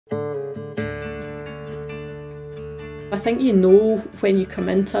I think you know when you come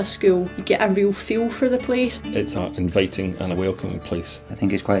into a school, you get a real feel for the place. It's an inviting and a welcoming place. I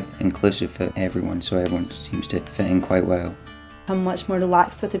think it's quite inclusive for everyone, so everyone seems to fit in quite well. I'm much more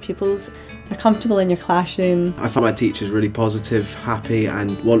relaxed with the pupils. They're comfortable in your classroom. I find my teachers really positive, happy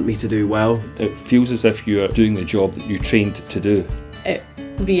and want me to do well. It feels as if you're doing the job that you trained to do. It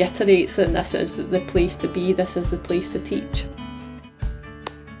reiterates that this is the place to be, this is the place to teach.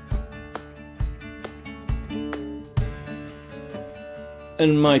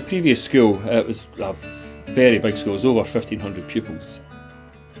 In my previous school, it was a very big school, it was over 1,500 pupils,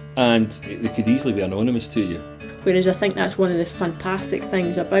 and they could easily be anonymous to you. Whereas I think that's one of the fantastic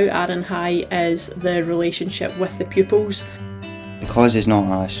things about Arran High is the relationship with the pupils. Because there's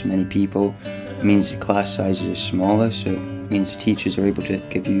not as many people, it means the class sizes are smaller, so it means the teachers are able to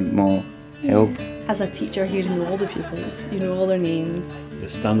give you more help. As a teacher here, you know all the pupils, you know all their names. The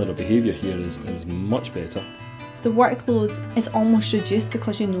standard of behaviour here is much better. The workload is almost reduced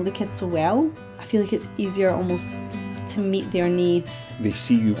because you know the kids so well. I feel like it's easier almost to meet their needs. They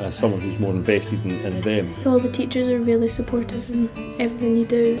see you as someone who's more invested in them. All the teachers are really supportive in everything you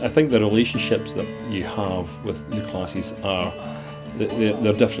do. I think the relationships that you have with your classes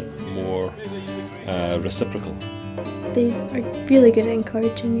they're different, more reciprocal. They are really good at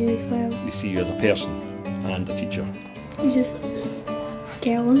encouraging you as well. They see you as a person and a teacher. You just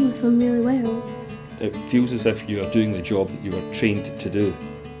get on with them really well. It feels as if you are doing the job that you were trained to do.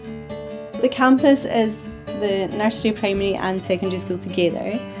 The campus is the nursery, primary and secondary school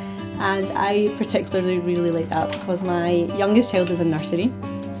together, and I particularly really like that because my youngest child is in nursery,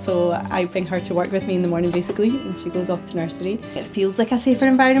 so I bring her to work with me in the morning basically and she goes off to nursery. It feels like a safer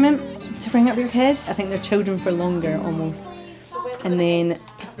environment to bring up your kids. I think they're children for longer almost, and then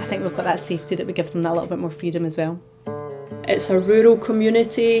I think we've got that safety that we give them that little bit more freedom as well. It's a rural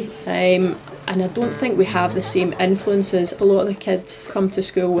community, and I don't think we have the same influences. A lot of the kids come to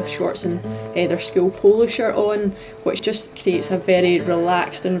school with shorts and their school polo shirt on, which just creates a very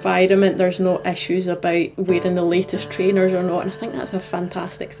relaxed environment. There's no issues about wearing the latest trainers or not, and I think that's a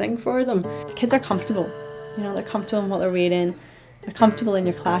fantastic thing for them. The kids are comfortable, you know, they're comfortable in what they're wearing, they're comfortable in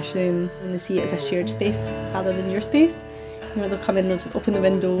your classroom, and they see it as a shared space rather than your space. You know, they'll come in, they'll just open the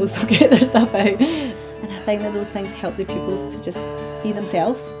windows, they'll get their stuff out. And I think that those things help the pupils to just be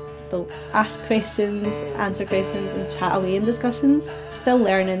themselves. They'll ask questions, answer questions and chat away in discussions. Still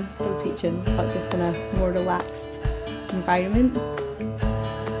learning, still teaching, but just in a more relaxed environment.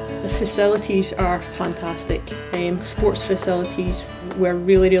 The facilities are fantastic. Sports facilities, we're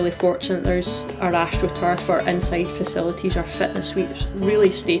really fortunate. There's our AstroTurf, our inside facilities, our fitness suites, really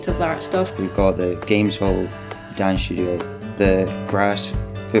state-of-the-art stuff. We've got the games hall, dance studio, the grass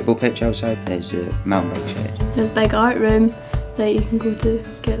football pitch outside, there's the mountain bike shed. There's a big art room that you can go to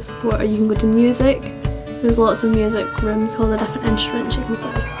get support, or you can go to music. There's lots of music rooms, all the different instruments you can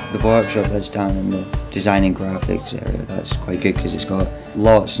play. The workshop that's down in the design and graphics area, that's quite good because it's got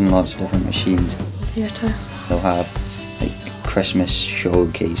lots and lots of different machines. Theatre. They'll have like Christmas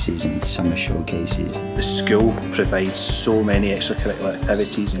showcases and summer showcases. The school provides so many extracurricular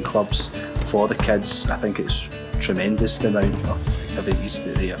activities and clubs for the kids. I think it's tremendous the amount of activities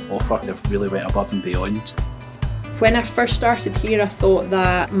that they offer. They've really went above and beyond. When I first started here, I thought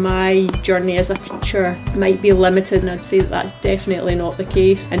that my journey as a teacher might be limited, and I'd say that that's definitely not the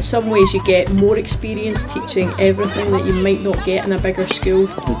case. In some ways you get more experience teaching everything that you might not get in a bigger school.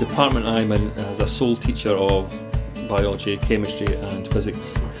 The department I'm in as a sole teacher of biology, chemistry and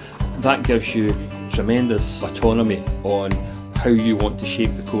physics, that gives you tremendous autonomy on how you want to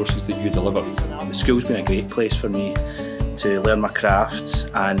shape the courses that you deliver. The school's been a great place for me to learn my craft,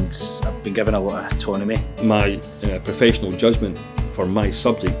 and I've been given a lot of autonomy. My professional judgment for my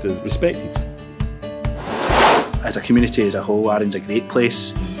subject is respected. As a community as a whole, Arran's a great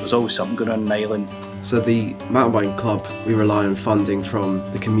place. There's always something going on in the island. So the mountain biking club, we rely on funding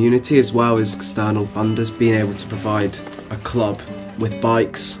from the community as well as external funders, being able to provide a club with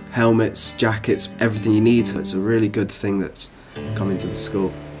bikes, helmets, jackets, everything you need. So it's a really good thing that's come into the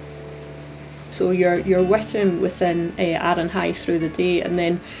school. So you're working within Arran High through the day, and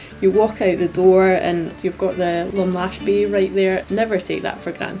then you walk out the door and you've got the Lumlash Bay right there. Never take that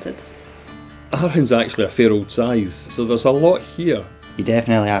for granted. Arran's actually a fair old size, so there's a lot here. You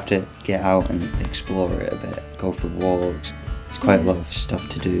definitely have to get out and explore it a bit, go for walks. There's quite a lot of stuff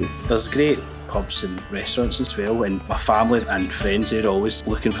to do. There's great pubs and restaurants as well, and my family and friends are always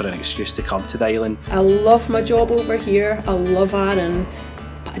looking for an excuse to come to the island. I love my job over here, I love Arran,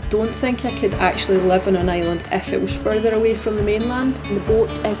 but I don't think I could actually live on an island if it was further away from the mainland. The boat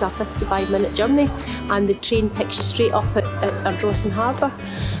is a 55-minute journey and the train picks you straight up at Ardrossan Harbour.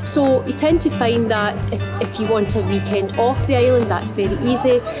 So you tend to find that if you want a weekend off the island, that's very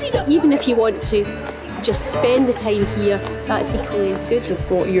easy. But even if you want to just spend the time here, that's equally as good. You've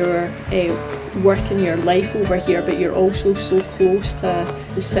got your work and your life over here, but you're also so close to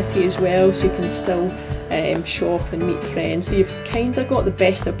the city as well, so you can still shop and meet friends. So you've kind of got the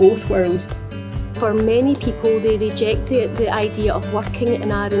best of both worlds. For many people, they reject the idea of working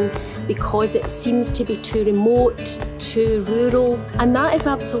in Arran because it seems to be too remote, too rural, and that is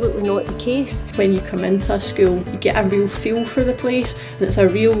absolutely not the case. When you come into a school, you get a real feel for the place, and it's a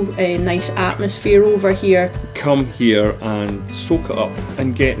real nice atmosphere over here. Come here and soak it up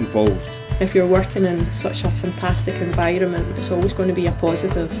and get involved. If you're working in such a fantastic environment, it's always going to be a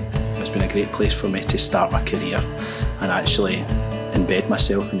positive. It's been a great place for me to start my career and actually embed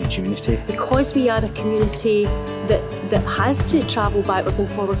myself in the community. Because we are a community that has to travel backwards and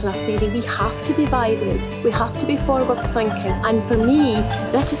forwards on a ferry, we have to be vibrant, we have to be forward thinking, and for me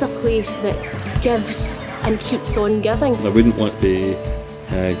this is a place that gives and keeps on giving. I wouldn't want to be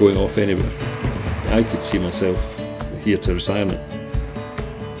going off anywhere. I could see myself here to retirement,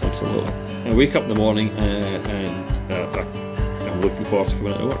 absolutely. I wake up in the morning and I'm looking forward to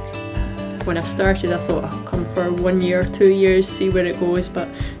coming into work. When I started, I thought I'll come for 1 year, 2 years, see where it goes, but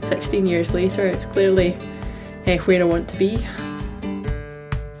 16 years later it's clearly where I want to be.